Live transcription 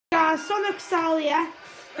our son Australia.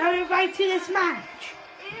 Now we're right to this match.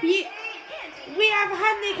 We have a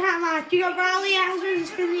handicap match. You got Riley versus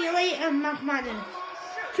Finley, Leighton, Mcmanus.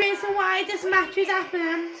 The reason why this match is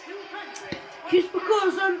happening just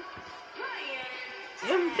because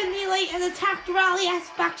Finley Leighton attacked Riley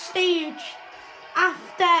backstage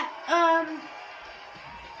after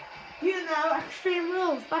Extreme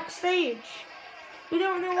Rules backstage. We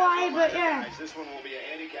don't know why, but yeah. This one will be a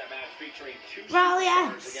handicap match featuring two Riley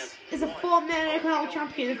is a former American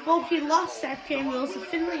champion. He lost at Extreme Rules to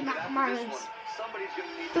Finley Mcmanus.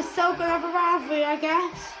 They're still gonna have a rivalry, I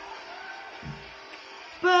guess.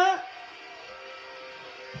 But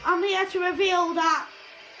I'm here to reveal that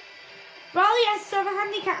Riley has to have a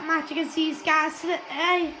handicap match against these guys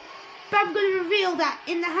today. But I'm going to reveal that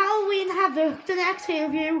in the Halloween Havoc, the next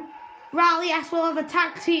pay-per-view, Riley will have a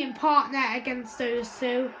tag team partner against those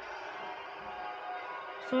two.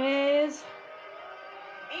 So here's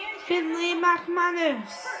Finley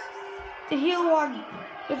Mcmanus, the heel one,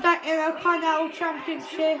 with that Intercontinental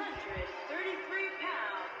Championship. 33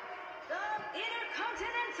 pounds, the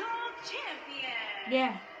Intercontinental Champion.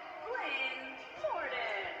 Yeah.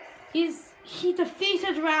 He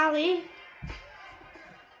defeated Riley.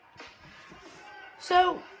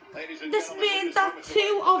 So this means that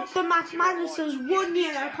two of the Mcmanuses won the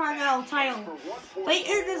Intercontinental title.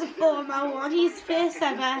 Leighton is a former one, he's first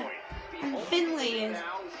ever, and Finley is.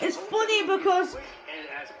 It's funny because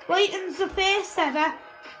Leighton's the first ever,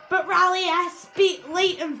 but Riley beat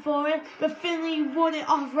Leighton for it, but Finley won it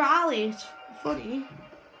off Riley. It's funny.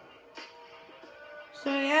 So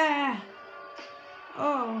yeah.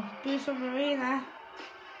 Oh, Bruce Marina.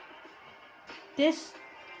 This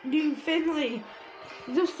new Finley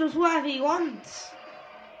just does whatever he wants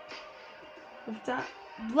with that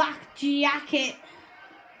black jacket.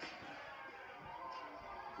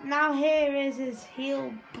 Now here is his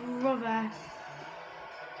heel brother,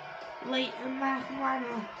 Leighton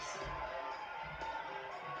Mcmanus.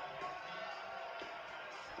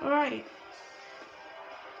 Alright.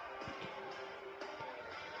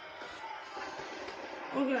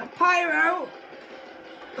 We're gonna pyro.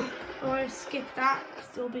 Or skip that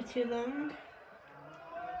because it'll be too long.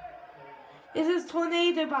 This is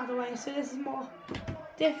Tornado, by the way, so this is more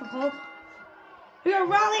difficult. We got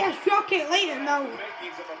Riley rocket Leighton now.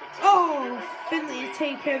 Oh, Finley is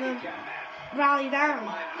taking Riley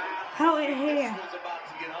down. Out of here.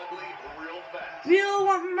 We'll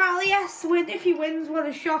want Riley to win. If he wins, what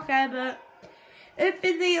a shocker, but if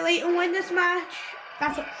Finley and Leighton win this match,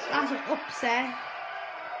 that's an upset.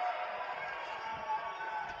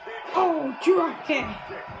 Oh, drop kick.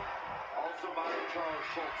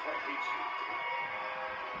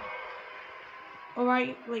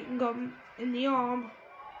 Alright, Leighton got him in the arm.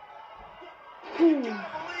 Ooh.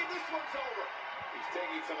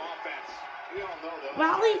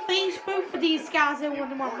 Riley faced both of these guys in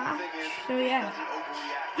one-on-one match, so yeah.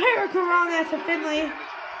 Hurricane to Finley.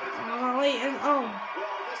 Oh, Leighton,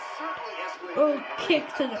 oh,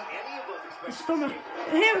 kick to the stomach.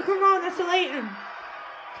 Hurricane to Leighton.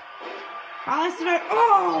 Riley's very,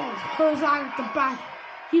 goes out at the back.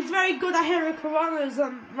 He's very good at Hurricanes,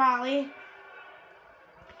 Riley.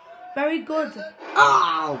 Very good.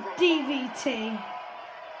 Oh, DVT.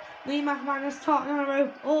 Lee Mcmanus talking on the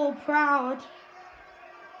rope, all proud.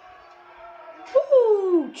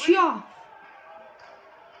 Woo, chop.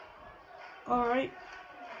 Alright.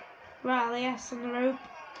 Riley S on the rope.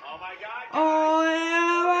 Oh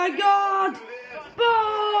my god.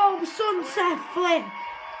 Boom, sunset flip.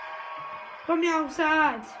 From the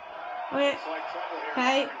outside. Wait.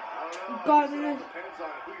 Okay. Got him.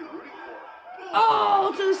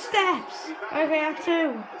 Oh, to the steps. Okay, I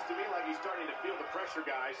two.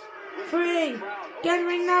 3. Get in the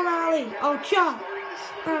ring now, Riley. Oh, chop.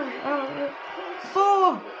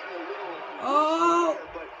 4.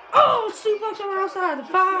 Oh, suplex on the outside.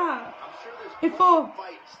 5. 4.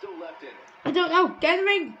 I don't know. Get in the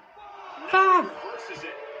ring. 5.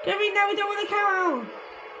 Get in the ring now. We don't want to count out.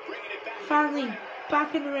 Finally,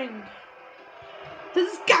 back in the ring.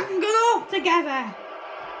 This is ganging up together.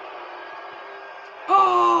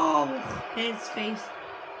 Oh, his face.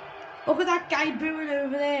 Look at that guy booing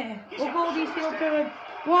over there. Look at all these people booing. 1.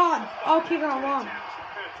 Oh, kick out 1.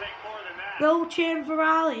 Little cheering for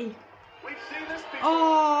Riley.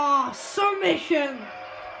 Oh, submission.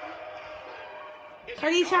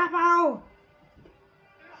 Can he tap out?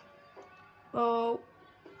 Oh.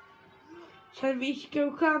 Can we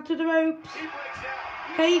go down to the ropes?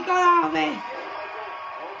 Can he got out of it?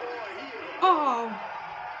 Oh.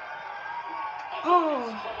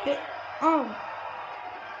 Oh. Oh.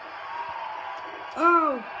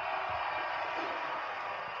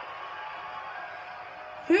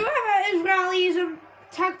 is Riley's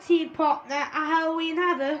tag team partner at Halloween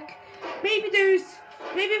Havoc. Maybe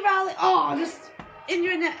Riley. Oh, just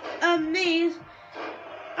injuring the knees.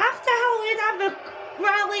 After Halloween Havoc,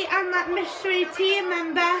 Riley and that mystery team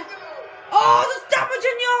member. Oh, there's damage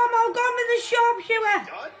in the arm. Oh, got him in the sharpshooter.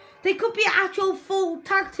 They could be an actual full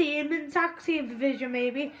tag team in tag team division,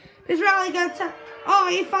 maybe. Is Riley going to? Oh,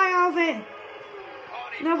 he fire of it.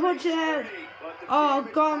 No punch it out. Oh,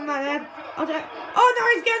 gone, my head. Oh, no,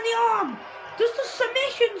 he's getting the arm. Just a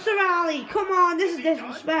submission to Riley. Come on, this is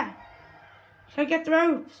disrespect. Should I get the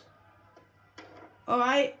ropes?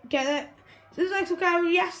 Alright, get it. This is like some kind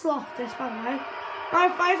of yes lock, this, by the way.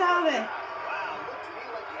 Alright, fires out of it.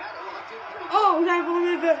 Oh, he's having a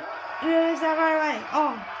move it. Is that right?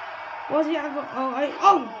 Oh. What's he having?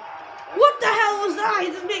 Oh, what the hell was that? He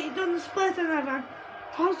just done the split and everything.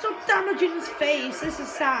 Oh, some damage in his face. This is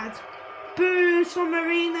sad. Boo,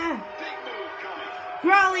 Submarina.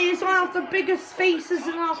 Riley is one of the biggest faces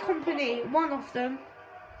in our company. One of them.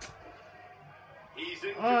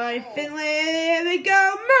 Alright, Finley, here we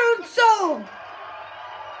go. Moonsault!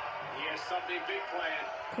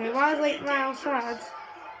 Okay, why is Leighton right outside?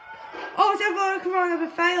 Oh, it's everyone Corona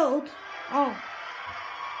but failed. Oh.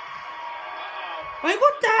 Wait,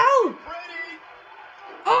 what the hell?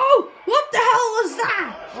 Oh, what the hell was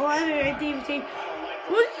that? Oh, anyway, DVT.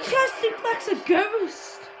 What did you just suplex a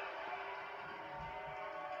ghost?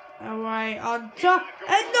 Alright, on top.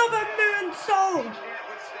 Another moonsault.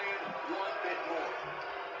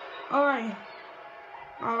 Alright.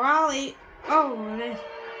 Alright. Oh, it is.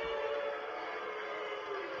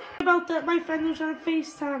 About that, my friend was trying to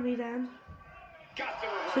FaceTime me then.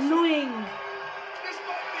 It's annoying.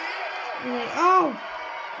 Anyway, oh,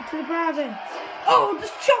 to the private. Oh,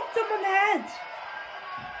 just chopped him on the head.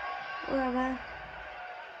 Whatever.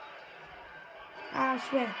 Ah,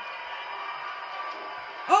 shit.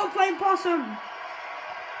 Oh, playing possum.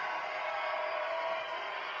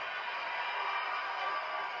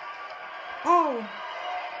 Oh,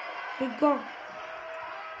 we got.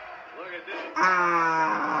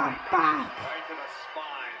 Ah, back.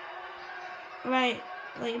 Right,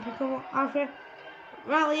 Leighton pick him up. Alfred.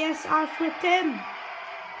 Well, yes, Alfred him.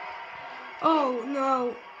 Oh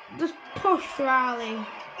no, just push Riley.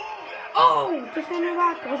 Oh, just in the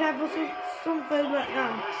back. Was ever something like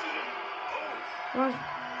that?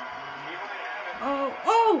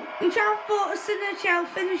 Oh, he tried for a signature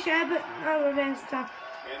finisher, but no reverse tap.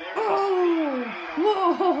 Oh,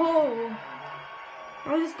 whoa.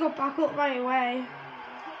 I just got back up right away.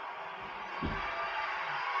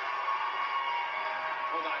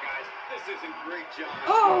 Hold on, guys. This is a great job.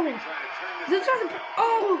 Oh, they're trying to.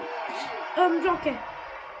 Drop it.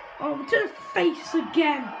 Oh, to the face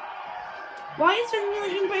again. Why is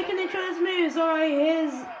Finley breaking each other's moves? Alright,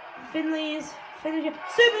 here's Finley's finisher.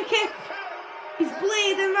 Super kick. He's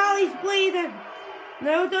bleeding. Riley's bleeding.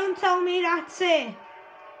 No, don't tell me that's it.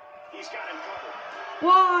 He's got him covered.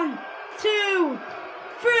 1, 2,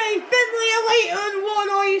 3. Finley and Leighton won.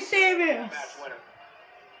 Are you serious?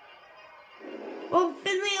 Well,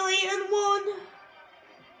 Finley and Leighton won.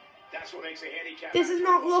 That's what makes a handicap. This is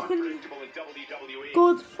not looking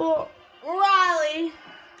good for Riley.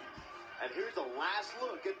 And here's the last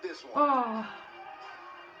look at this one. Oh.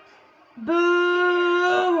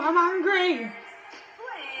 Boo! I'm angry.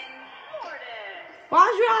 Why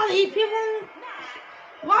is Riley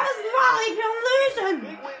losing?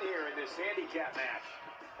 Big win here in this handicap match.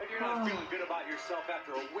 If you're not feeling good about yourself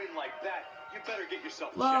after a win like that, you better get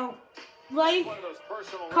yourself checked. Like,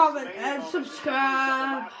 comment, and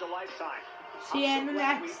subscribe. See you in the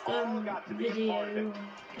next video.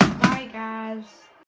 Bye, guys.